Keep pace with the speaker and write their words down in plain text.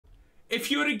If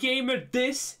you're a gamer,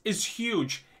 this is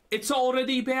huge. It's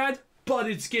already bad, but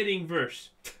it's getting worse.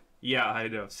 Yeah, I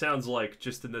know. Sounds like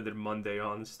just another Monday,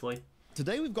 honestly.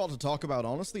 Today we've got to talk about,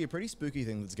 honestly, a pretty spooky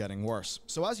thing that's getting worse.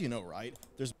 So as you know, right,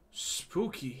 there's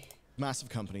spooky massive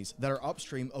companies that are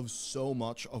upstream of so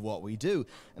much of what we do.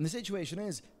 And the situation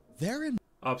is, they're in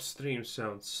upstream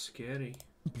sounds scary.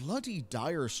 Bloody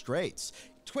dire straits.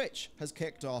 Twitch has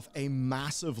kicked off a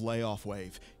massive layoff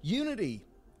wave. Unity,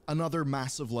 another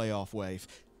massive layoff wave.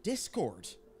 Discord.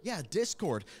 Yeah,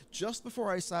 Discord. Just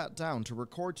before I sat down to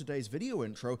record today's video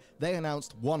intro, they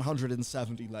announced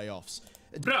 170 layoffs.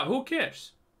 Bro, who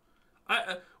cares?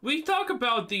 We talk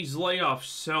about these layoffs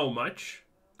so much.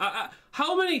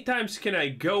 How many times can I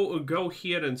go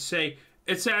here and say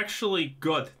it's actually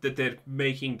good that they're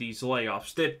making these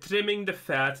layoffs? They're trimming the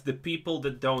fat, the people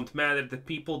that don't matter, the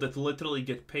people that literally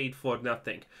get paid for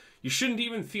nothing. You shouldn't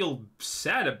even feel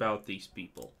sad about these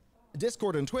people.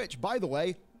 Discord and Twitch, by the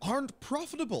way, aren't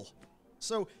profitable.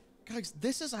 So, guys,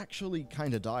 this is actually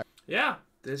kind of dire. Yeah,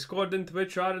 Discord and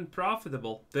Twitch aren't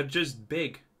profitable. They're just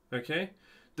big, okay?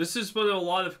 This is what a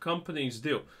lot of companies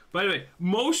do. By the way,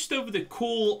 most of the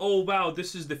cool, oh wow,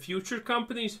 this is the future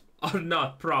companies are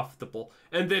not profitable.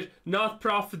 And they're not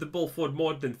profitable for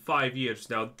more than 5 years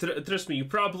now. Trust me, you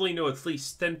probably know at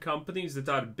least 10 companies that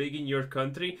are big in your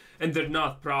country and they're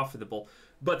not profitable.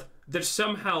 But they're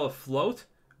somehow afloat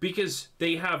because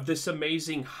they have this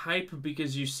amazing hype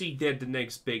because you see they're the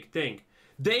next big thing.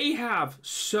 They have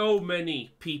so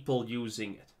many people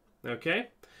using it, okay?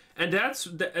 And that's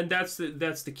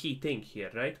the key thing here,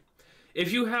 right?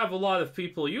 If you have a lot of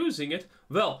people using it,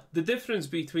 well, the difference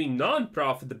between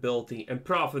non-profitability and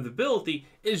profitability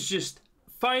is just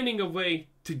finding a way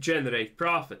to generate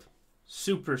profit.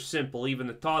 Super simple, even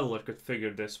a toddler could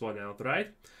figure this one out, right?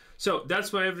 So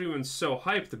that's why everyone's so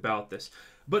hyped about this.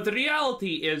 But the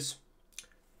reality is,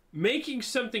 making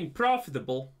something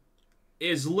profitable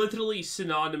is literally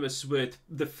synonymous with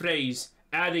the phrase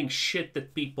adding shit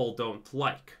that people don't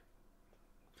like.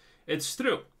 It's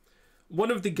true. One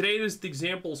of the greatest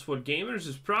examples for gamers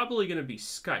is probably going to be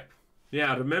Skype.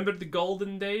 Yeah, remember the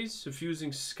golden days of using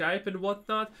Skype and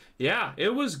whatnot? Yeah,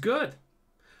 it was good.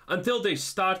 Until they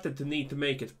started to need to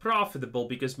make it profitable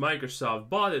because Microsoft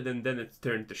bought it and then it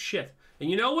turned to shit.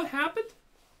 And you know what happened?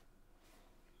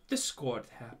 Discord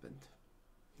happened.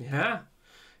 Yeah.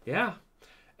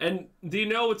 And do you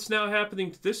know what's now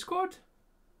happening to Discord?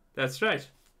 That's right.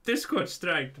 Discord's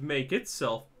trying to make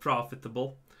itself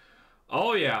profitable.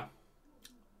 Oh yeah.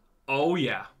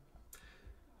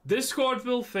 Discord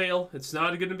will fail. It's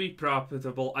not going to be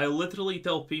profitable. I literally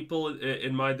tell people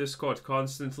in my Discord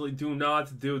constantly, do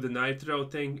not do the Nitro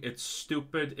thing. It's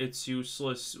stupid. It's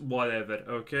useless. Whatever,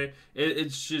 okay?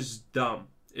 It's just dumb.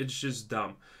 It's just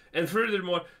dumb. And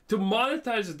furthermore, to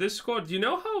monetize a Discord, you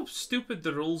know how stupid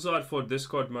the rules are for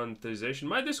Discord monetization?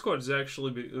 My Discord is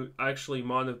actually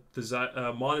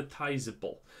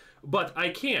monetizable. But I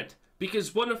can't,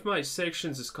 because one of my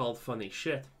sections is called funny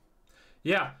shit.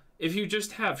 Yeah, if you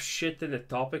just have shit in the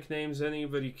topic names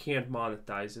anywhere, you can't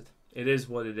monetize it. It is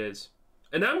what it is.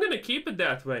 And I'm gonna keep it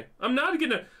that way. I'm not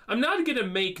gonna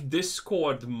make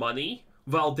Discord money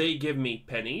while they give me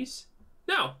pennies.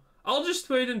 No. I'll just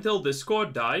wait until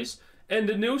Discord dies and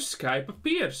the new Skype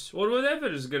appears, or whatever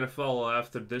is gonna follow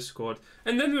after Discord,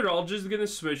 and then we're all just gonna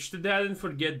switch to that and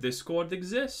forget Discord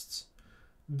exists.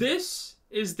 This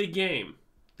is the Game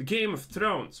of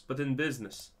Thrones, but in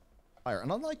business.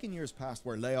 And unlike in years past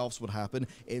where layoffs would happen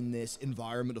in this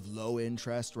environment of low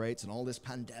interest rates and all this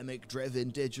pandemic-driven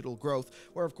digital growth,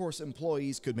 where of course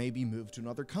employees could maybe move to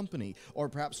another company, or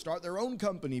perhaps start their own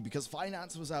company because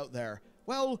finance was out there.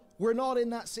 Well, we're not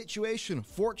in that situation.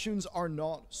 Fortunes are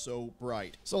not so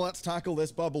bright. So let's tackle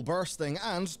this bubble bursting,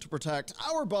 and to protect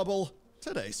our bubble,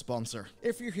 today's sponsor.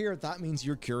 If you're here, that means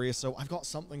you're curious, so I've got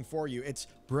something for you. It's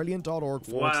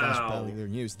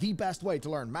brilliant.org/bellytheir-news, the best way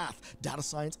to learn math, data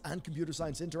science, and computer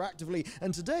science interactively.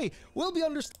 And today, we'll be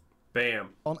Bam.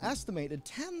 on estimated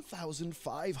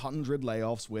 10,500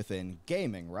 layoffs within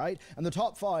gaming, right? And the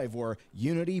top 5 were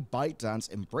Unity, ByteDance,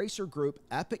 Embracer Group,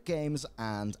 Epic Games,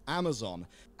 and Amazon.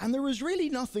 And there was really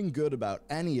nothing good about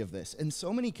any of this. In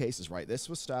so many cases, right, this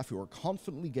was staff who were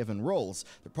confidently given roles.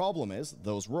 The problem is,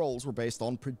 those roles were based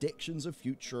on predictions of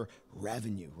future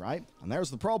revenue, right? And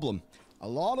there's the problem. A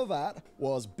lot of that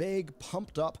was big,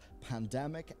 pumped-up,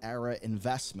 pandemic-era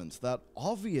investment that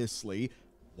obviously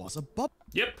was a bubble.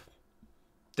 Yep.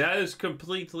 That is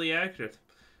completely accurate.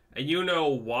 And you know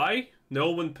why?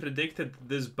 No one predicted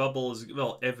this bubble is...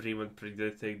 Well, everyone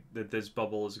predicted that this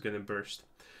bubble is going to burst.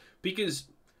 Because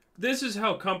this is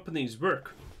how companies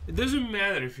work. It doesn't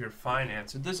matter if you're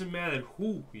finance. It doesn't matter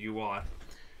who you are.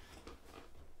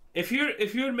 if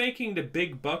you're making the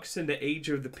big bucks in the age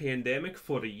of the pandemic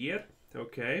for a year,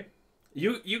 okay,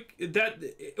 you that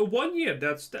 1 year,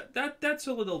 that's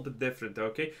a little bit different,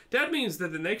 okay. That means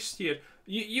that the next year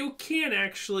you can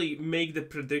actually make the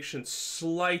prediction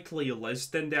slightly less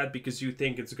than that because you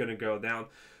think it's gonna go down.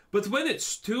 But when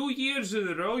it's 2 years in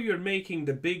a row you're making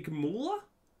the big moolah,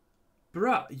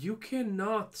 bruh, you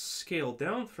cannot scale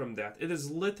down from that. It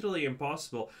is literally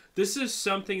impossible. This is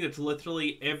something that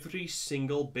literally every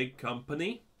single big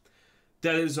company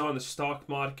that is on the stock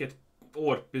market,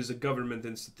 or is a government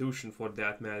institution for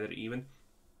that matter even,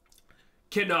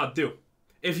 cannot do.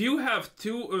 If you have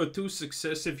two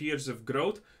successive years of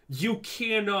growth, you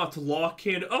cannot lock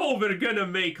in, oh, we're gonna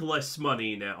make less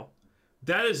money now.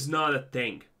 That is not a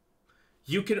thing.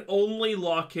 You can only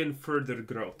lock in further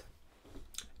growth.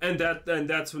 And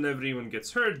that's when everyone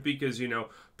gets hurt, because, you know,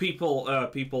 people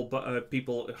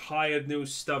hire new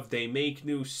stuff, they make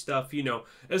new stuff, you know,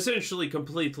 essentially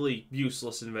completely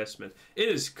useless investment. It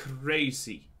is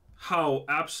crazy how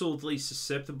absolutely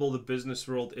susceptible the business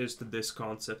world is to this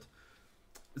concept.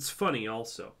 It's funny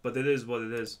also, but it is what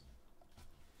it is.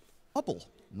 Bubble.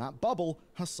 And that bubble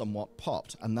has somewhat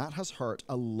popped, and that has hurt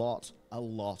a lot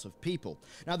of people.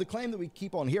 Now, the claim that we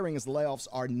keep on hearing is the layoffs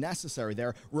are necessary.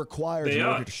 They're required in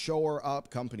order to shore up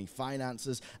company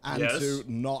finances and to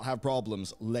not have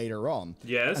problems later on.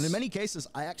 Yes. And in many cases,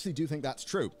 I actually do think that's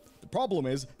true. The problem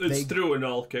is it's true in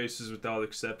all cases without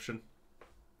exception.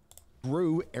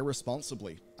 Grew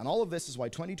irresponsibly. And all of this is why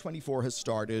 2024 has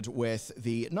started with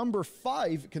the number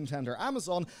 5 contender,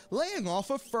 Amazon, laying off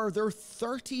a further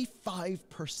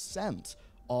 35%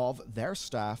 of their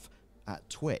staff at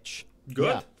Twitch. Good.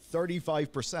 Yeah,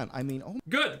 35%. I mean, oh.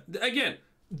 Good. Again,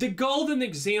 the golden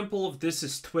example of this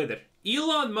is Twitter.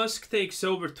 Elon Musk takes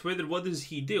over Twitter. What does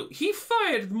he do? He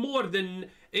fired more than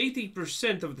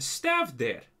 80% of the staff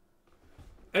there.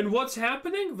 And what's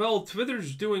happening? Well,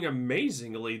 Twitter's doing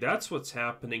amazingly. That's what's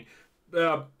happening.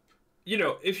 You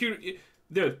know, if you...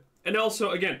 and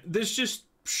also, again, this just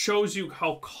shows you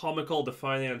how comical the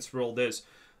finance world is.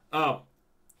 Time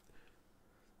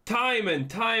and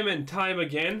time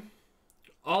again,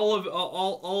 all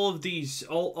of these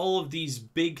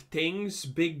big things,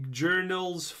 big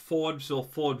journals, Forbes. Well,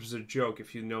 Forbes is a joke.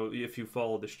 If you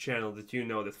follow this channel, that you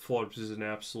know that Forbes is an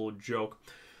absolute joke.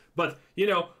 But, you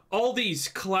know, all these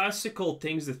classical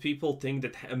things that people think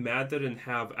that matter and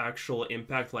have actual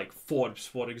impact, like Forbes,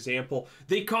 for example,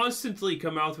 they constantly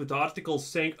come out with articles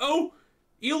saying, oh,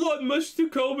 Elon Musk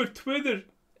took over Twitter,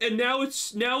 and now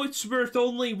it's worth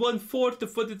only 1/4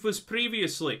 of what it was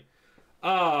previously.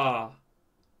 I'm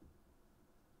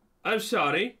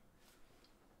sorry.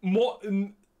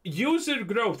 User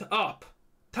growth up.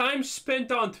 Time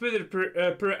spent on Twitter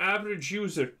per average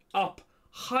user up.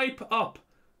 Hype up.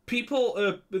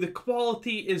 People, the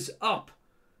quality is up.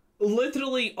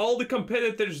 Literally, all the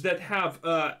competitors that have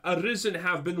arisen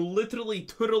have been literally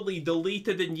thoroughly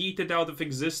deleted and yeeted out of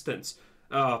existence.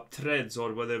 Threads,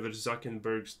 or whatever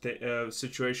Zuckerberg's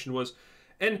situation was.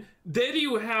 And there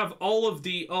you have all of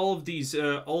these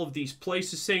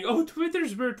places saying, "Oh,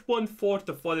 Twitter's worth 1/4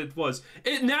 of what it was.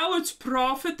 Now it's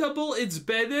profitable, it's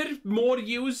better, more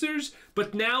users,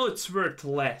 but now it's worth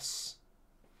less."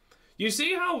 You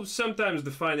see how sometimes the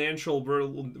financial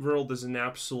world is an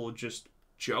absolute just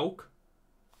joke?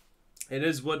 It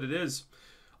is what it is.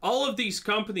 All of these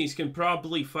companies can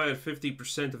probably fire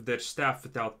 50% of their staff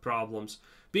without problems.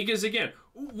 Because again,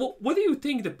 what do you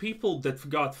think the people that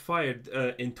got fired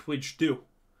in Twitch do?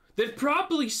 They're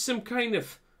probably some kind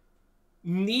of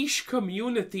niche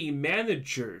community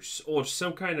managers or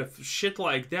some kind of shit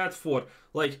like that for,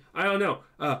 like, I don't know,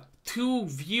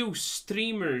 2-view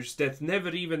streamers that never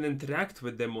even interact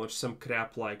with them or some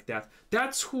crap like that.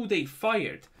 That's who they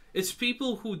fired. It's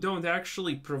people who don't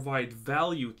actually provide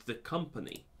value to the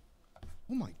company.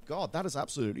 Oh my god, that is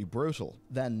absolutely brutal.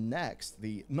 Then next,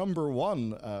 the number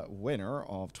 1 winner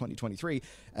of 2023,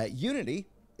 Unity,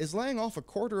 is laying off a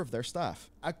quarter of their staff.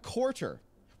 A quarter!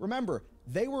 Remember,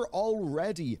 they were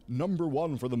already number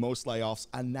 1 for the most layoffs,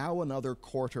 and now another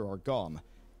quarter are gone.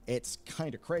 It's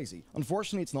kind of crazy.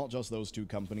 Unfortunately, it's not just those two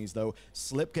companies, though.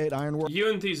 Slipgate Ironworks...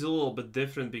 Unity's a little bit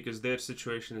different because their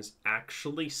situation is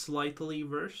actually slightly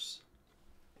worse.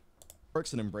 And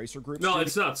Embracer Group. No,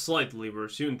 it's not slightly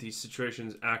worse. Unity's situation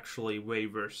is actually way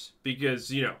worse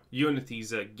because, you know,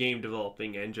 Unity's a game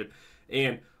developing engine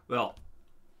and, well,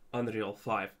 Unreal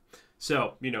 5.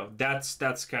 So, you know,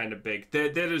 that's kind of big.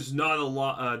 There is not a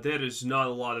lot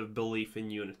of belief in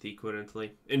Unity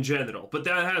currently in general, but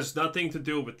that has nothing to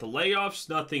do with the layoffs,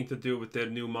 nothing to do with their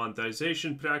new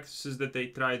monetization practices that they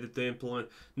tried to implement,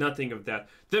 nothing of that.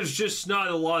 There's just not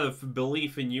a lot of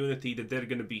belief in Unity that they're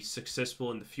going to be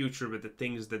successful in the future with the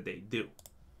things that they do.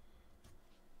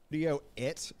 Studio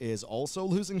It is also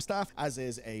losing staff, as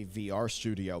is a VR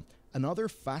studio. Another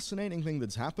fascinating thing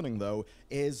that's happening, though,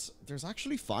 is there's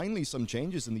actually finally some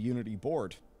changes in the Unity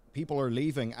board. People are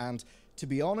leaving, and to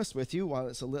be honest with you, while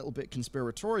it's a little bit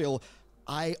conspiratorial,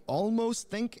 I almost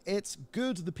think it's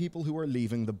good, the people who are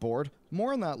leaving the board.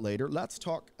 More on that later. Let's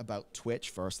talk about Twitch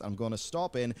first. I'm going to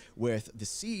stop in with the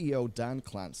CEO, Dan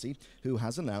Clancy, who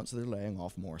has announced they're laying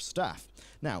off more staff.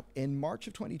 Now, in March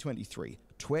of 2023,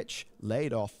 Twitch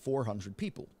laid off 400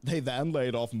 people. They then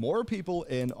laid off more people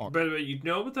in October. By the way, you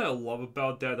know what I love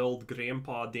about that old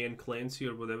grandpa Dan Clancy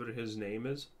or whatever his name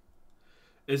is?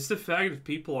 It's the fact that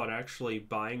people are actually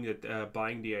buying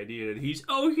the idea that he's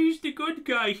the good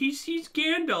guy, he's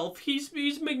Gandalf,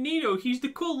 he's Magneto, he's the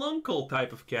cool uncle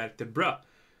type of character, bruh.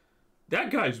 That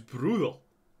guy's brutal.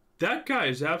 That guy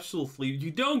is absolutely...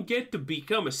 You don't get to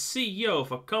become a CEO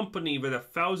of a company with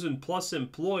 1,000+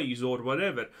 employees or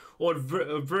whatever, or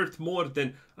worth more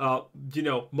than, you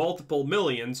know, multiple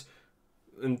millions.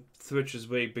 And Twitch is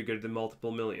way bigger than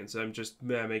multiple millions. I'm just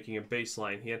making a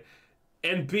baseline here.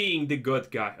 And being the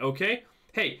good guy, okay?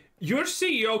 Hey, your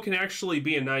CEO can actually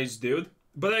be a nice dude,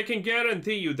 but I can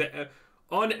guarantee you that,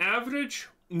 on average...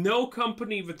 No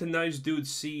company with a nice dude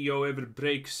CEO ever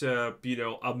breaks, you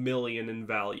know, $1 million in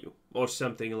value or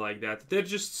something like that. They're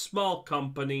just small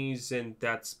companies, and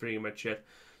that's pretty much it.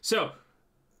 So,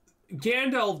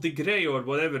 Gandalf the Grey or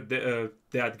whatever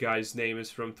that guy's name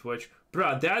is from Twitch,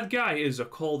 bruh, that guy is a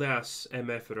cold-ass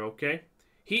MFer, okay?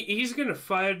 He's gonna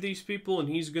fire these people, and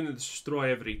he's gonna destroy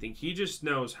everything. He just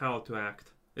knows how to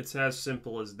act. It's as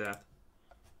simple as that.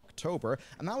 October,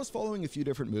 and that was following a few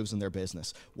different moves in their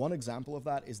business. One example of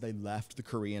that is they left the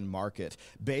Korean market.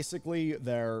 Basically,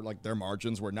 their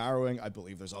margins were narrowing. I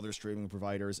believe there's other streaming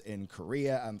providers in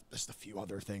Korea, and just a few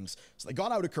other things. So they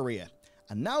got out of Korea,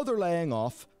 and now they're laying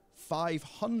off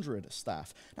 500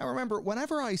 staff. Now remember,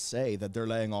 whenever I say that they're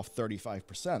laying off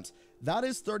 35%, that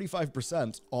is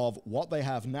 35% of what they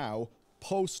have now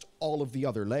post all of the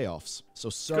other layoffs. So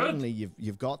certainly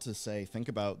you've got to say, think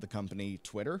about the company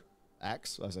Twitter,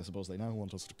 X, as I suppose they now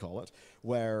want us to call it,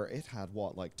 where it had,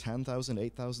 what, like 10,000,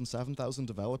 8,000, 7,000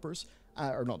 developers?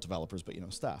 Or not developers, but, you know,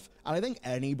 staff. And I think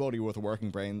anybody with a working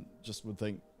brain just would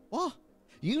think, what?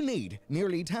 You need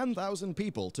nearly 10,000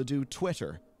 people to do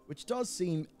Twitter, which does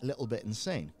seem a little bit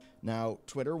insane. Now,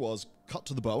 Twitter was cut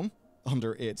to the bone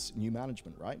under its new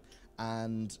management, right?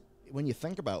 And when you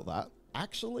think about that,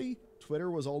 actually,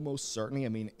 Twitter was almost certainly, I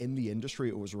mean, in the industry,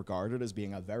 it was regarded as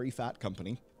being a very fat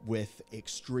company with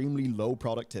extremely low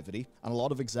productivity, and a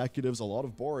lot of executives, a lot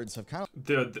of boards have kind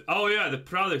of... Oh yeah, the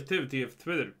productivity of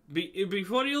Twitter.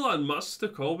 Before Elon Musk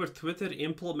took over, Twitter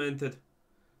implemented...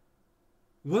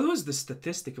 What was the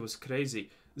statistic? It was crazy.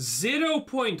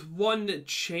 0.1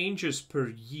 changes per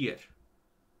year.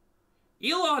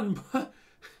 Elon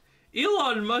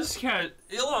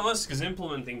Musk is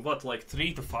implementing, what, like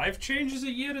 3 to 5 changes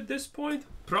a year at this point?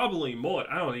 Probably more.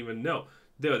 I don't even know.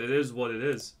 Dude, it is what it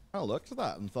is. I looked at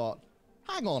that and thought,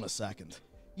 hang on a second.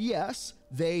 Yes,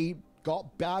 they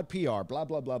got bad PR, blah,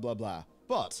 blah, blah, blah, blah.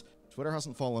 But Twitter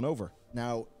hasn't fallen over.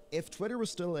 Now, if Twitter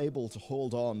was still able to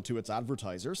hold on to its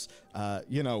advertisers,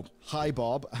 you know, hi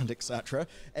Bob and etc.,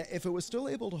 if it was still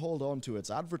able to hold on to its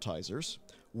advertisers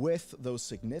with those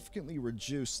significantly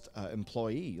reduced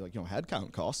employee, like, you know,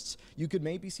 headcount costs, you could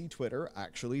maybe see Twitter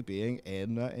actually being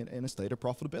in a state of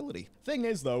profitability. Thing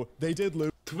is, though, they did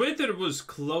lose. Twitter was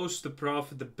close to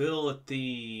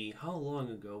profitability. How long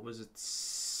ago? Was it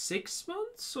 6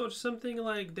 months or something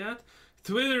like that?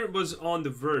 Twitter was on the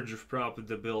verge of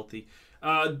profitability.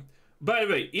 By the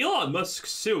way, Elon Musk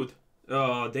sued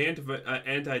the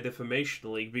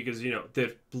Anti-Defamation League because, you know,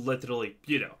 they're literally,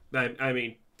 you know, I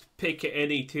mean, pick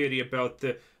any theory about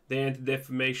the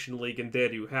Anti-Defamation League and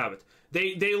there you have it.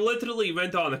 They literally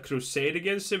went on a crusade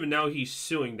against him and now he's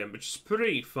suing them, which is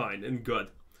pretty fine and good.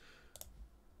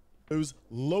 Lose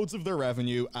loads of their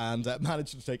revenue and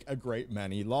managed to take a great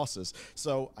many losses.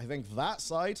 So I think that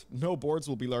side, no boards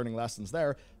will be learning lessons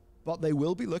there, but they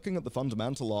will be looking at the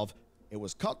fundamental of it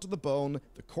was cut to the bone,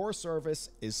 the core service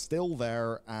is still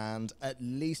there, and at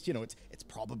least, you know, it's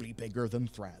probably bigger than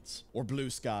Threads or Blue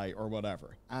Sky or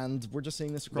whatever. And we're just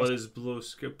seeing this across... What is Blue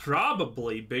Sky?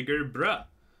 Probably bigger, bruh.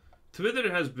 Twitter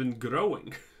has been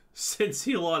growing since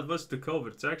Elon Musk took over.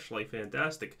 It's actually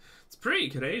fantastic. It's pretty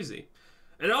crazy.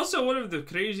 And also, one of the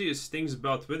craziest things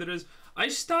about Twitter is I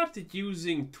started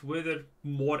using Twitter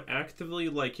more actively,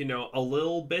 like, you know, a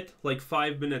little bit, like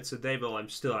 5 minutes a day. Well, I'm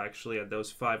still actually at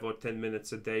those 5 or 10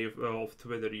 minutes a day of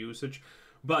Twitter usage.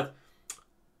 But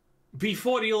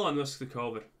before Elon Musk took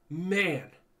over, man,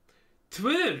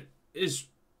 Twitter is...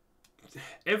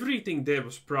 everything there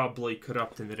was probably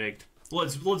corrupt and rigged.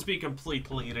 Let's be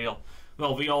completely real.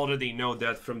 Well, we already know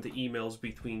that from the emails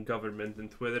between government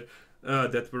and Twitter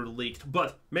that were leaked.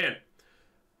 But, man,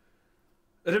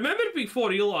 remember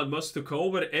before Elon Musk took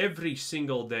over, every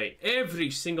single day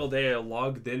I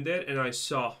logged in there and I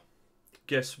saw,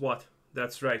 guess what?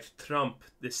 That's right, Trump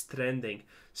is trending.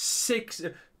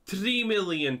 3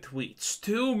 million tweets,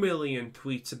 2 million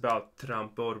tweets about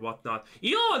Trump or whatnot.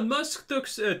 Elon Musk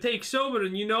takes over,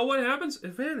 and you know what happens?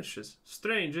 It vanishes.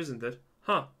 Strange, isn't it?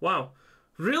 Huh, wow.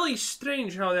 Really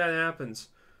strange how that happens.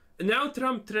 And now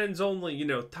Trump trends only, you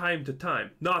know, time to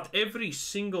time. Not every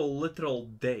single literal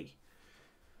day.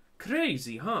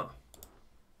 Crazy, huh?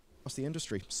 Across the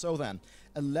industry. So then,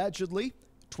 allegedly,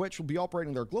 Twitch will be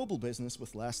operating their global business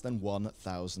with less than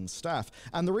 1,000 staff.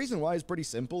 And the reason why is pretty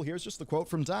simple. Here's just the quote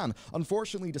from Dan.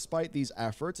 Unfortunately, despite these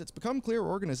efforts, it's become clear our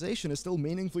organization is still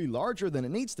meaningfully larger than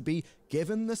it needs to be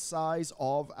given the size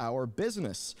of our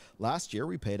business. Last year,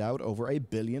 we paid out over $1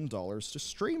 billion to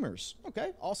streamers.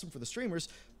 Okay, awesome for the streamers.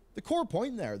 The core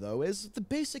point there, though, is the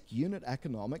basic unit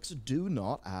economics do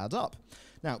not add up.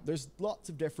 Now, there's lots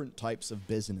of different types of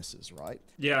businesses, right?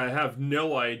 Yeah, I have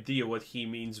no idea what he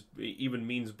even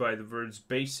means by the words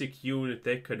basic unit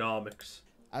economics.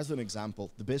 As an example,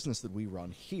 the business that we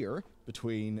run here,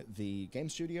 between the game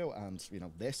studio and, you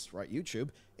know, this, right, YouTube,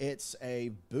 it's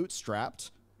a bootstrapped,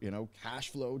 you know, cash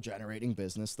flow generating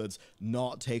business that's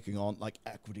not taking on like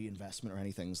equity investment or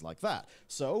anything like that.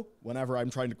 So whenever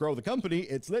I'm trying to grow the company,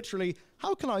 it's literally,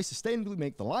 how can I sustainably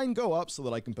make the line go up so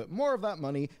that I can put more of that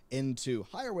money into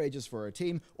higher wages for our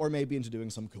team, or maybe into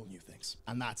doing some cool new things.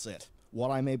 And that's it.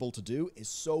 What I'm able to do is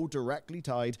so directly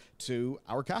tied to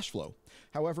our cash flow.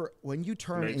 However, when you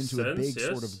turn into a big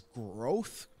sort of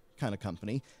growth kind of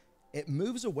company, it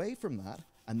moves away from that,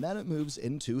 and then it moves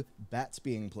into bets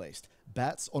being placed.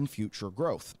 Bets on future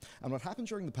growth. And what happened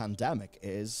during the pandemic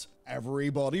is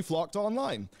everybody flocked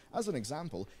online. As an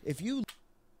example, if you...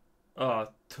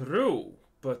 True,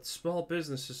 but small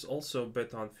businesses also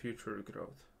bet on future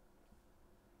growth.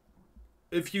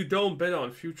 If you don't bet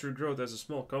on future growth as a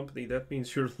small company, that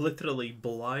means you're literally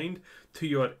blind to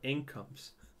your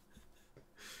incomes.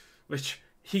 Which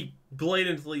he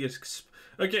blatantly is...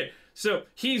 Okay, so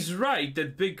he's right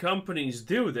that big companies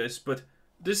do this, but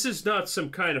this is not some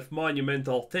kind of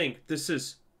monumental thing. This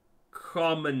is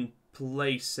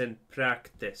commonplace in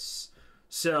practice.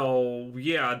 So,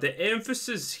 yeah, the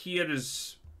emphasis here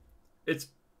is... It's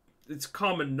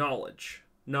common knowledge.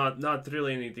 Not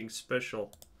really anything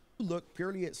special. Look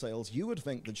purely at sales, you would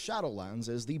think that Shadowlands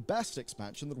is the best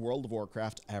expansion that World of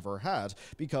Warcraft ever had,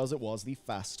 because it was the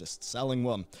fastest selling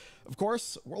one. Of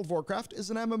course, World of Warcraft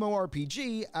is an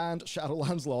MMORPG, and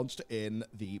Shadowlands launched in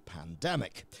the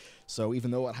pandemic. So even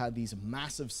though it had these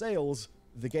massive sales,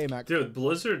 the game Dude,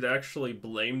 Blizzard actually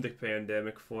blamed the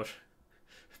pandemic for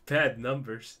bad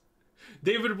numbers.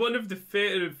 They were one of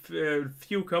the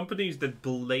few companies that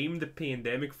blamed the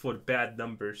pandemic for bad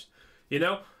numbers. You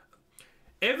know?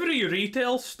 Every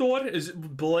retail store is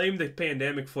blamed the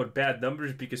pandemic for bad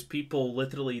numbers because people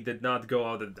literally did not go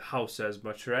out of the house as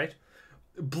much, right?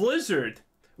 Blizzard,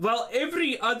 well,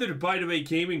 every other, by the way,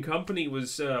 gaming company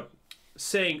was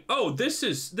saying, oh, this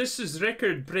is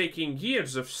record-breaking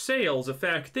years of sales, of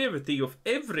activity, of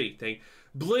everything.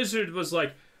 Blizzard was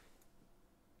like,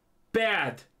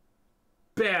 bad,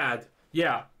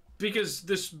 yeah, because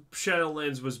this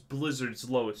Shadowlands was Blizzard's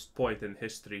lowest point in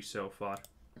history so far.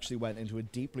 Actually went into a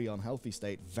deeply unhealthy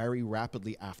state very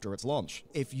rapidly after its launch.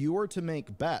 If you were to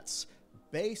make bets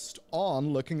based on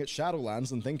looking at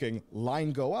Shadowlands and thinking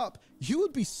line go up, you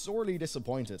would be sorely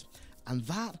disappointed. And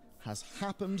that has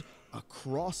happened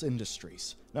across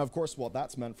industries. Now, of course, what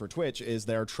that's meant for Twitch is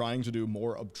they're trying to do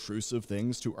more obtrusive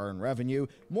things to earn revenue.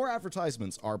 More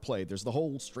advertisements are played. There's the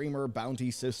whole streamer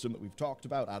bounty system that we've talked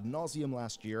about ad nauseum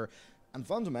last year. And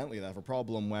fundamentally, they have a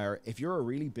problem where if you're a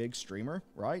really big streamer,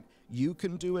 right, you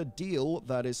can do a deal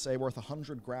that is, say, worth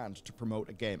 100 grand to promote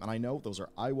a game. And I know those are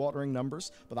eye-watering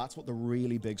numbers, but that's what the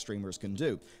really big streamers can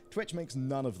do. Twitch makes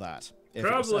none of that. If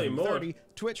probably it was 30, more.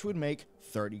 Twitch would make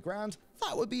 30 grand.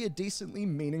 That would be a decently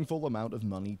meaningful amount of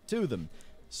money to them.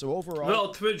 So overall...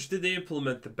 Well, Twitch did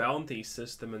implement the bounty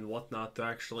system and whatnot to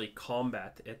actually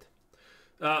combat it.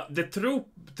 The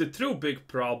true big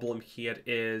problem here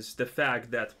is the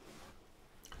fact that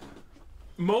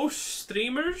most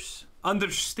streamers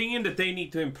understand that they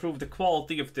need to improve the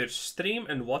quality of their stream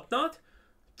and whatnot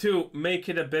to make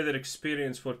it a better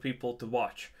experience for people to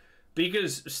watch.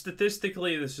 Because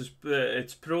statistically, this is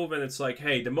it's proven. It's like,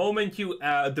 hey, the moment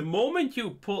you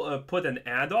put an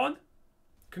ad on,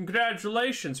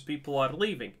 congratulations, people are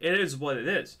leaving. It is what it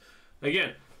is.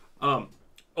 Again,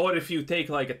 or if you take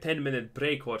like a 10-minute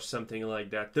break or something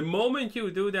like that, the moment you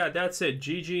do that, that's it.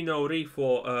 GG, no re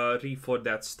for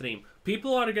that stream.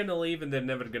 People are gonna leave and they're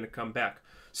never gonna come back.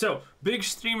 So big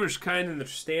streamers kind of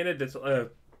understand it.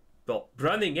 That well,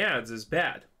 running ads is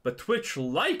bad, but Twitch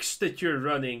likes that you're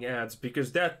running ads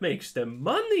because that makes them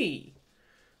money.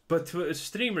 But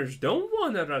streamers don't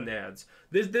want to run ads.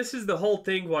 This is the whole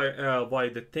thing why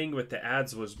the thing with the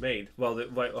ads was made.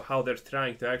 Well, how they're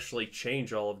trying to actually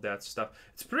change all of that stuff.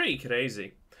 It's pretty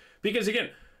crazy. Because again,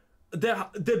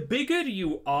 the bigger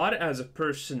you are as a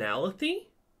personality,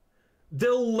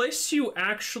 the less you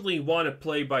actually want to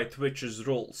play by Twitch's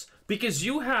rules. Because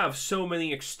you have so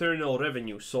many external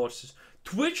revenue sources.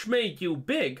 Twitch made you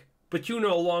big, but you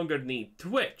no longer need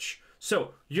Twitch.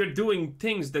 So you're doing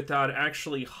things that are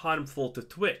actually harmful to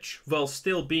Twitch while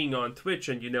still being on Twitch,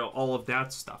 and you know all of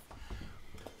that stuff.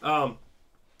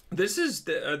 This is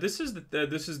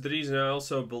the reason I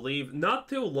also believe. Not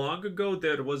too long ago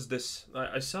there was this.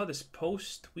 I saw this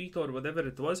post, tweet, or whatever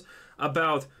it was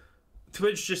about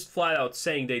Twitch just flat out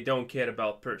saying they don't care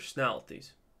about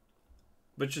personalities,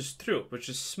 which is true, which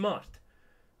is smart,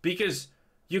 because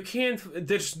you can't.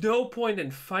 There's no point in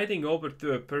fighting over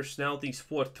the personalities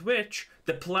for Twitch,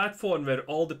 the platform where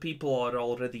all the people are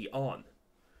already on.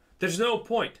 There's no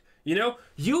point. You know,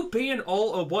 you ban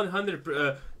all of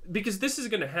 100 because this is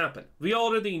gonna happen. We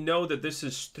already know that this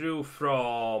is true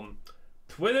from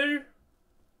Twitter,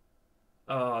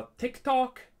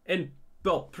 TikTok, and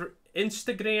well,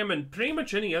 Instagram, and pretty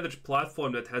much any other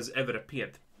platform that has ever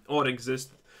appeared or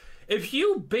existed. If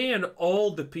you ban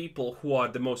all the people who are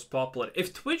the most popular,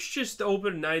 if Twitch just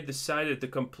overnight decided to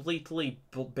completely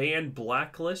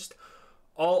blacklist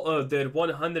all of their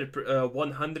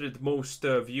 100 most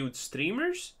viewed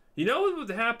streamers, you know what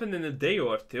would happen in a day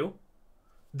or two?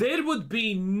 There would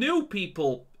be new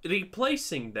people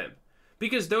replacing them,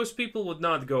 because those people would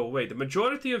not go away. The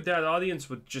majority of that audience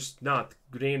would just not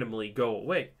randomly go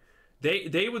away.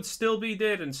 They would still be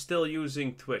there and still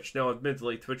using Twitch. Now,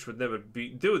 admittedly, Twitch would never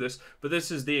do this, but this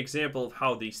is the example of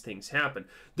how these things happen.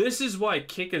 This is why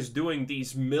Kick is doing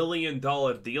these $1 million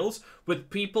deals with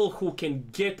people who can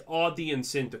get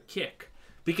audience into Kick,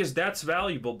 because that's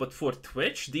valuable. But for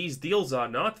Twitch, these deals are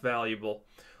not valuable.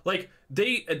 Like,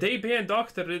 they banned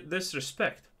Dr.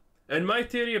 Disrespect. And my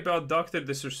theory about Dr.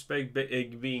 Disrespect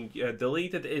being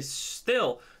deleted is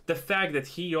still the fact that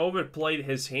he overplayed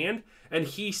his hand and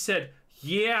he said,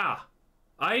 yeah,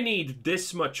 I need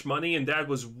this much money, and that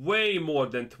was way more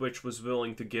than Twitch was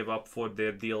willing to give up for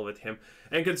their deal with him.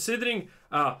 And considering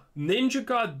Ninja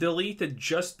got deleted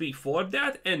just before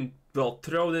that and, well,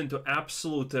 thrown into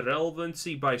absolute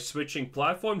irrelevancy by switching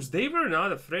platforms, they were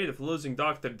not afraid of losing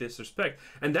Dr. Disrespect.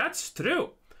 And that's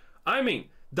true. I mean,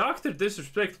 Dr.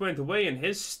 Disrespect went away and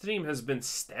his stream has been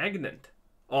stagnant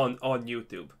on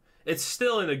YouTube. It's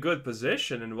still in a good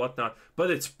position and whatnot, but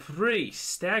it's pretty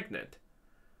stagnant.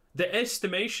 The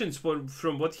estimations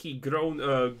from what he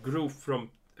grew from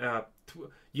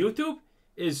YouTube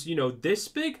is, you know, this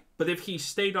big, but if he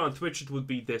stayed on Twitch, it would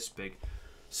be this big.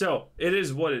 So, it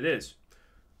is what it is.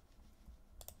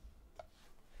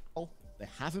 They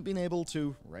haven't been able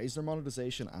to raise their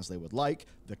monetization as they would like.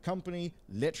 The company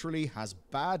literally has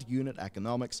bad unit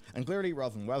economics, and clearly,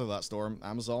 rather than weather that storm,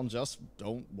 Amazon just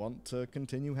don't want to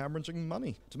continue hemorrhaging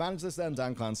money. To manage this then,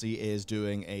 Dan Clancy is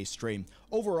doing a stream.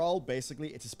 Overall, basically,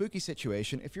 it's a spooky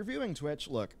situation. If you're viewing Twitch,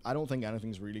 look, I don't think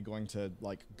anything's really going to,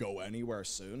 like, go anywhere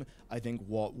soon. I think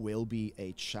what will be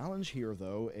a challenge here,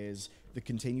 though, is the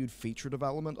continued feature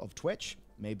development of Twitch.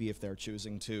 Maybe if they're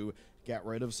choosing to get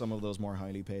rid of some of those more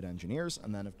highly paid engineers.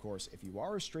 And then, of course, if you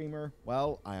are a streamer,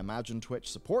 well, I imagine Twitch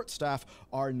support staff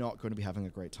are not going to be having a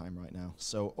great time right now.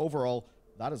 So overall,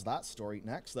 that is that story.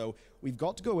 Next, though, we've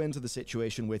got to go into the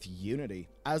situation with Unity.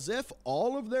 As if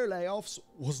all of their layoffs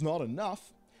was not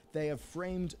enough, they have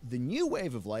framed the new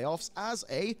wave of layoffs as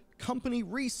a company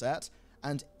reset,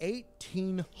 and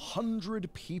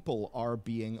 1,800 people are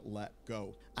being let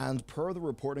go. And per the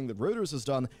reporting that Reuters has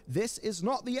done, this is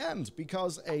not the end,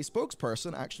 because a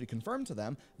spokesperson actually confirmed to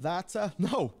them that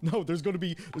no, there's going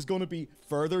to be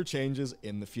further changes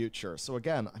in the future. So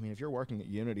again, I mean, if you're working at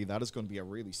Unity, that is going to be a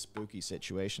really spooky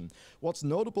situation. What's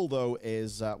notable though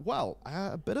is a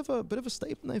bit of a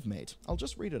statement they've made. I'll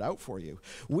just read it out for you.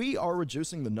 We are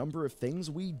reducing the number of things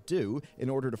we do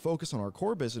in order to focus on our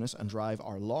core business and drive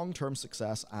our long-term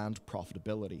success and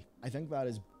profitability. I think that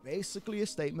is basically a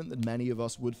statement that many of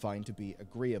us would find to be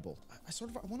agreeable. I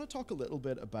want to talk a little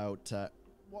bit about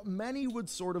what many would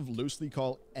sort of loosely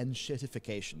call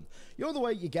enshittification. You know the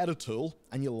way you get a tool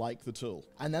and you like the tool,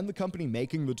 and then the company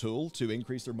making the tool to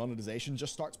increase their monetization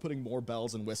just starts putting more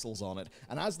bells and whistles on it.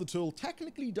 And as the tool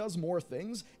technically does more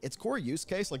things, its core use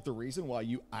case, like the reason why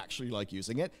you actually like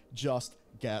using it, just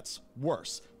gets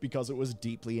worse because it was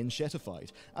deeply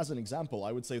enshittified. As an example,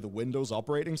 I would say the Windows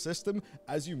operating system,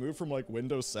 as you move from like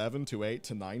Windows 7 to 8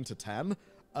 to 9 to 10,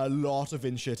 a lot of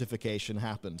enshittification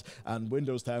happened, and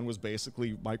Windows 10 was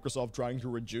basically Microsoft trying to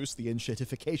reduce the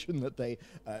enshittification that they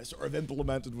sort of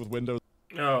implemented with Windows.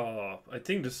 Oh, I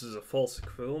think this is a false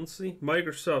equivalency.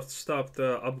 Microsoft stopped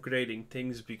upgrading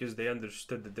things because they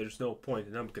understood that there's no point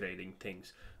in upgrading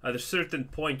things. At a certain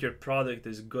point, your product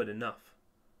is good enough.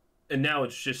 And now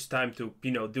it's just time to,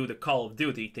 you know, do the Call of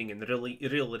Duty thing and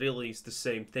release the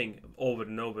same thing over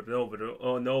and over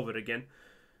and over again.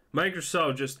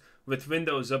 Microsoft just, with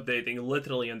Windows updating,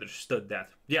 literally understood that.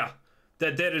 Yeah,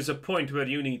 that there is a point where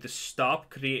you need to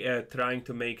stop trying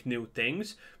to make new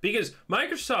things. Because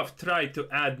Microsoft tried to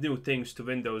add new things to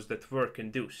Windows that work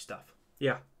and do stuff.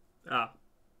 Yeah.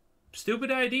 Stupid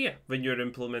idea when you're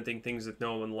implementing things that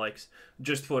no one likes,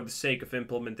 just for the sake of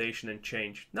implementation and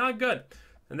change. Not good.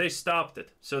 And they stopped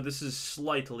it. So this is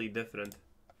slightly different.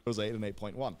 Windows 8 and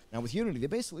 8.1. Now with Unity, they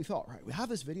basically thought, right, we have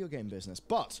this video game business,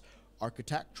 but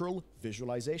architectural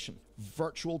visualization,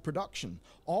 virtual production,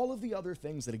 all of the other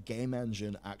things that a game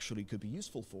engine actually could be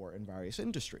useful for in various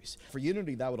industries. For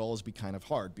Unity, that would always be kind of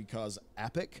hard because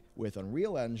Epic with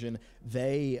Unreal Engine,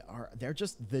 they're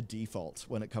just the default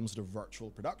when it comes to virtual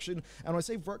production. And when I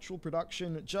say virtual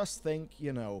production, just think,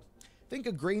 you know, think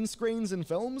of green screens in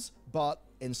films, but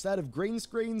instead of green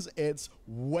screens, it's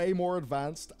way more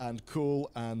advanced and cool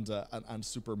and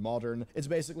super modern. It's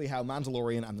basically how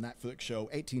Mandalorian and the Netflix show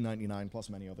 1899 plus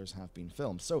many others have been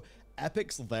filmed. So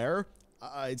Epic's there.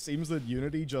 It seems that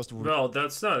Unity just... Well,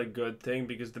 that's not a good thing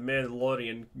because the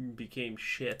Mandalorian became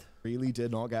shit. Really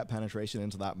did not get penetration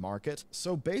into that market.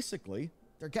 So basically,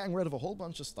 they're getting rid of a whole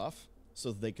bunch of stuff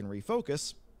so that they can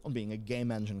refocus on being a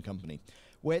game engine company,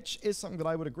 which is something that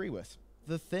I would agree with.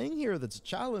 The thing here that's a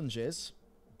challenge is,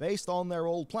 based on their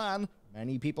old plan,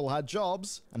 many people had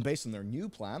jobs, and based on their new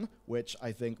plan, which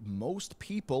I think most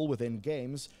people within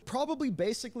games probably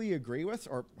basically agree with,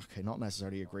 or, okay, not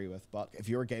necessarily agree with, but if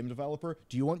you're a game developer,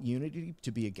 do you want Unity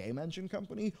to be a game engine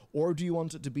company, or do you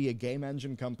want it to be a game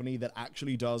engine company that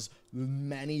actually does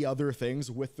many other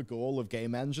things with the goal of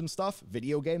game engine stuff,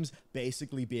 video games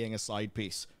basically being a side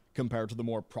piece compared to the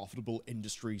more profitable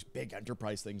industries, big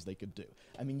enterprise things they could do?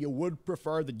 I mean, you would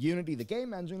prefer that Unity, the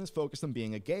game engine, is focused on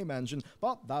being a game engine,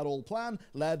 but that old plan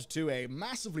led to a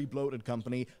massively bloated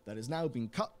company that is now being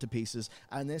cut to pieces,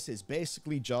 and this is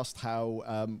basically just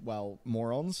how, well,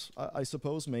 morons, I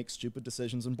suppose, make stupid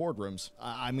decisions in boardrooms.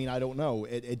 I mean, I don't know.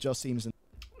 It just seems...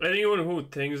 Anyone who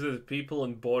thinks that people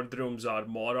in boardrooms are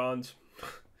morons,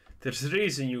 there's a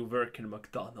reason you work in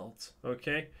McDonald's,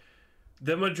 okay?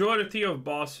 The majority of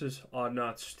bosses are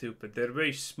not stupid. They're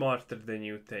way smarter than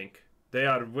you think. They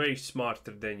are way smarter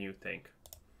than you think.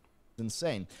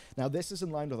 Insane. Now, this is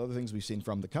in line with other things we've seen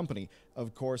from the company.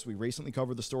 Of course, we recently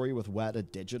covered the story with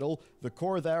Weta Digital. The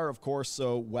core there, of course,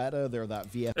 so Weta, they're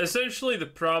that VF... Essentially, the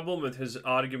problem with his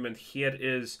argument here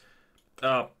is,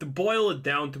 to boil it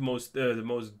down to the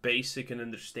most basic and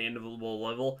understandable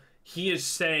level, he is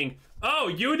saying, oh,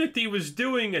 Unity was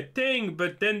doing a thing,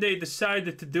 but then they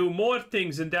decided to do more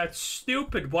things, and that's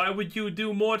stupid. Why would you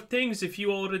do more things if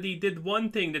you already did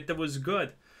one thing that was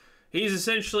good? He's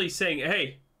essentially saying,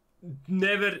 hey,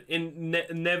 never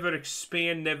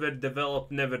expand, never develop,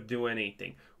 never do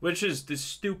anything, which is the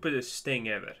stupidest thing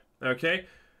ever, okay?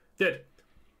 That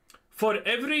for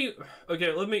every...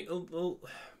 Okay, let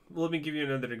me give you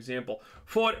another example.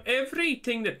 For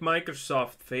everything that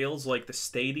Microsoft fails, like the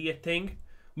Stadia thing,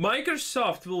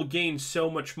 Microsoft will gain so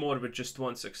much more with just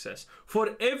one success.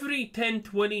 For every 10,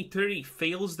 20, 30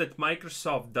 fails that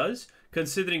Microsoft does,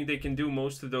 considering they can do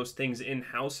most of those things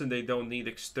in-house and they don't need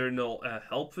external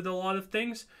help with a lot of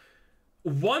things,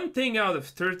 one thing out of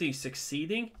 30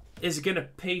 succeeding is going to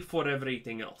pay for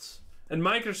everything else. And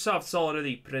Microsoft's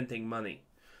already printing money.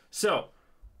 So,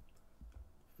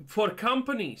 for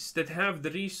companies that have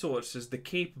the resources, the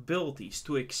capabilities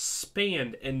to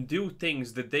expand and do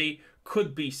things that they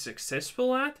could be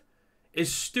successful at,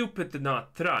 is stupid to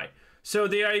not try. So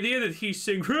the idea that he's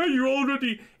saying, "Hey, you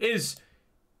already," is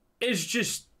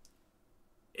just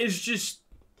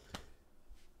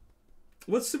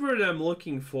what's the word I'm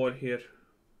looking for here?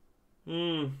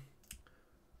 The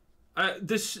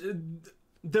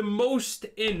most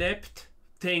inept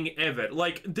thing ever.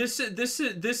 Like, this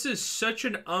is such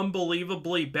an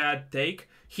unbelievably bad take.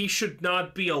 He should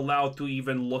not be allowed to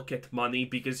even look at money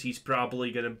because he's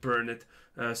probably gonna burn it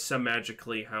some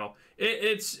magically how.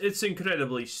 It's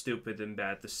incredibly stupid and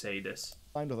bad to say this.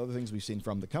 With other things we've seen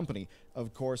from the company.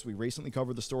 Of course, we recently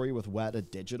covered the story with Weta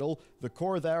Digital. The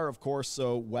core there, of course,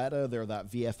 so Weta, they're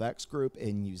that VFX group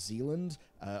in New Zealand.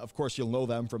 Of course, you'll know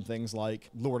them from things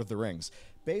like Lord of the Rings.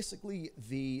 Basically,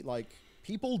 the,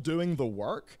 people doing the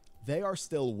work, they are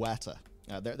still Weta.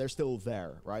 They're still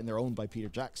there, right? And they're owned by Peter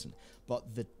Jackson.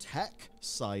 But the tech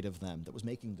side of them that was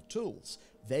making the tools,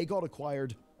 they got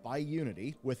acquired by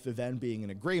Unity, with the then being an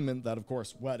agreement that, of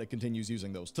course, Weta continues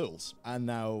using those tools. And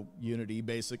now Unity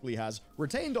basically has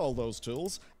retained all those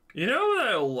tools. You know what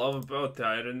I love about the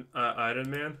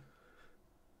Iron Man?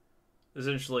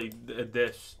 Essentially,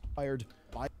 this.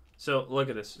 So, look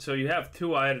at this. So you have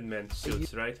two Iron Man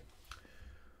suits, right?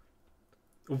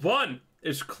 One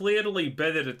is clearly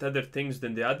better at other things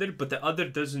than the other, but the other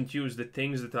doesn't use the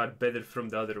things that are better from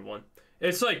the other one.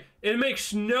 It's like, it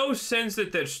makes no sense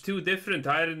that there's two different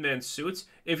Iron Man suits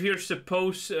if you're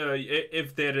supposed,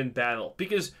 if they're in battle.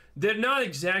 Because they're not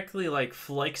exactly,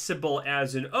 flexible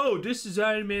as in, oh, this is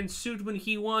Iron Man's suit when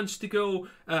he wants to go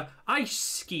ice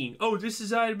skiing. Oh, this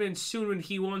is Iron Man's suit when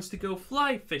he wants to go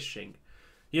fly fishing.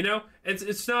 You know,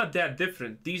 it's not that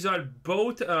different. These are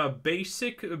both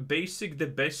basic,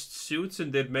 the best suits,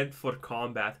 and they're meant for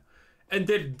combat. And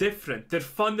they're different. They're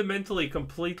fundamentally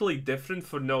completely different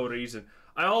for no reason.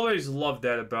 I always loved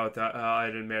that about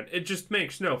Iron Man. It just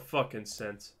makes no fucking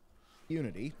sense.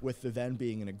 Unity, with the then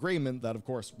being an agreement that, of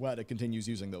course, Weta continues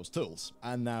using those tools.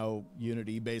 And now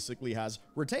Unity basically has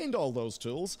retained all those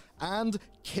tools and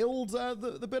killed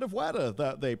the bit of Weta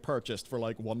that they purchased for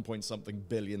 1 point something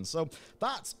billion. So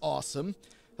that's awesome.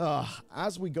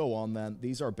 As we go on then,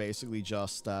 these are basically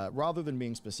just, rather than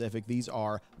being specific, these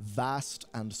are vast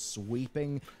and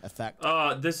sweeping effects.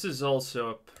 This is also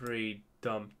a pretty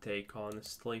dumb take,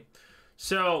 honestly.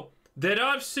 So, there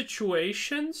are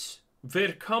situations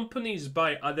where companies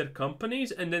buy other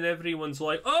companies, and then everyone's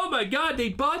like, oh my god, they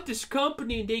bought this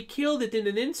company and they killed it in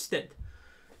an instant.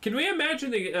 Can we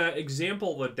imagine an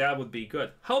example where that would be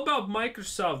good? How about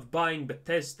Microsoft buying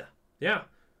Bethesda? Yeah.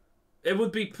 It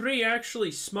would be pretty actually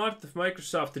smart of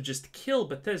Microsoft to just kill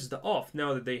Bethesda off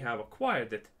now that they have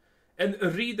acquired it. And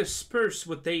redisperse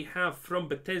what they have from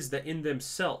Bethesda in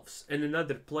themselves and in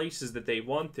other places that they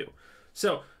want to.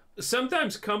 So,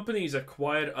 sometimes companies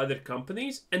acquire other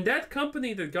companies, and that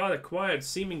company that got acquired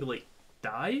seemingly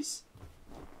dies?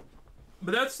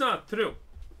 But that's not true.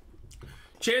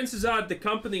 Chances are the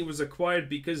company was acquired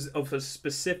because of a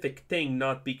specific thing,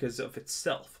 not because of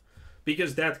itself.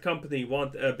 Because that company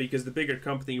because the bigger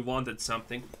company wanted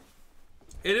something.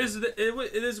 It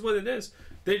is what it is.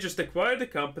 They just acquire the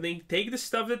company, take the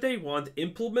stuff that they want,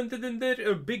 implement it in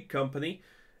their big company,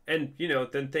 and,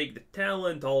 then take the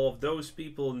talent, all of those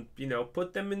people, and,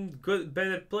 put them in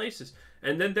better places.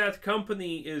 And then that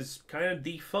company is kind of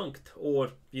defunct,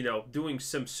 or, doing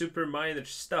some super minor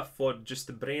stuff for just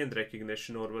the brand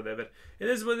recognition or whatever. It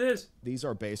is what it is. These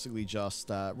are basically just,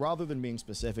 rather than being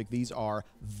specific, these are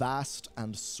vast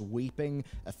and sweeping,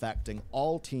 affecting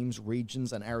all teams,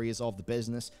 regions, and areas of the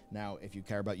business. Now, if you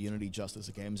care about Unity just as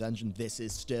a games engine, this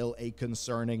is still a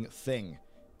concerning thing.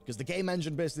 Because the game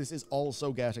engine business is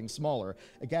also getting smaller.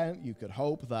 Again, you could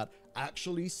hope that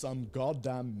actually some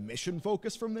goddamn mission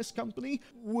focus from this company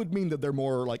would mean that they're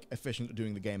more efficient at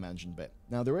doing the game engine bit.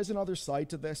 Now, there is another side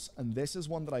to this, and this is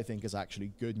one that I think is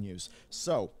actually good news.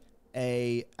 So,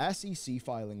 a SEC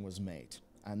filing was made,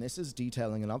 and this is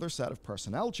detailing another set of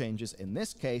personnel changes, in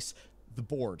this case, the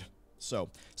board.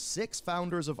 So, 6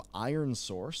 founders of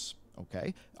ironSource,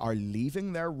 are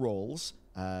leaving their roles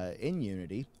in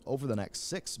Unity over the next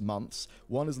 6 months.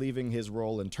 One is leaving his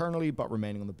role internally, but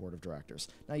remaining on the board of directors.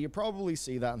 Now, you probably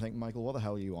see that and think, Michael, what the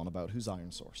hell are you on about? Who's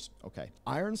ironSource?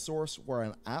 ironSource were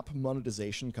an app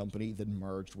monetization company that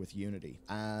merged with Unity,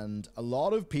 and a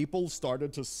lot of people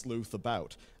started to sleuth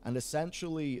about. And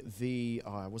essentially, the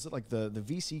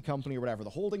VC company or whatever, the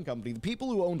holding company, the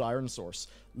people who owned ironSource,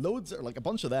 a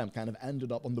bunch of them kind of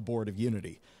ended up on the board of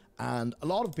Unity. And a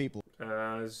lot of people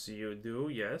As you do,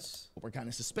 yes. were kind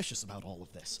of suspicious about all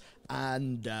of this.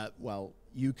 And, well,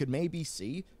 you could maybe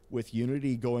see with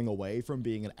Unity going away from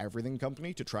being an everything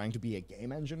company to trying to be a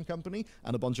game engine company,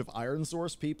 and a bunch of Iron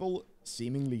Source people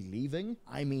seemingly leaving.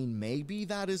 I mean, maybe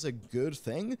that is a good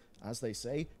thing. As they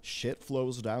say, shit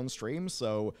flows downstream,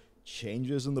 so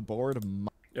changes in the board.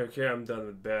 Okay, I'm done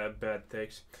with bad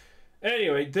takes.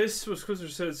 Anyway, this was Cruiser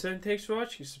 7. Thanks for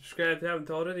watching. Subscribe if you haven't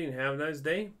already, and have a nice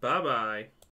day. Bye-bye.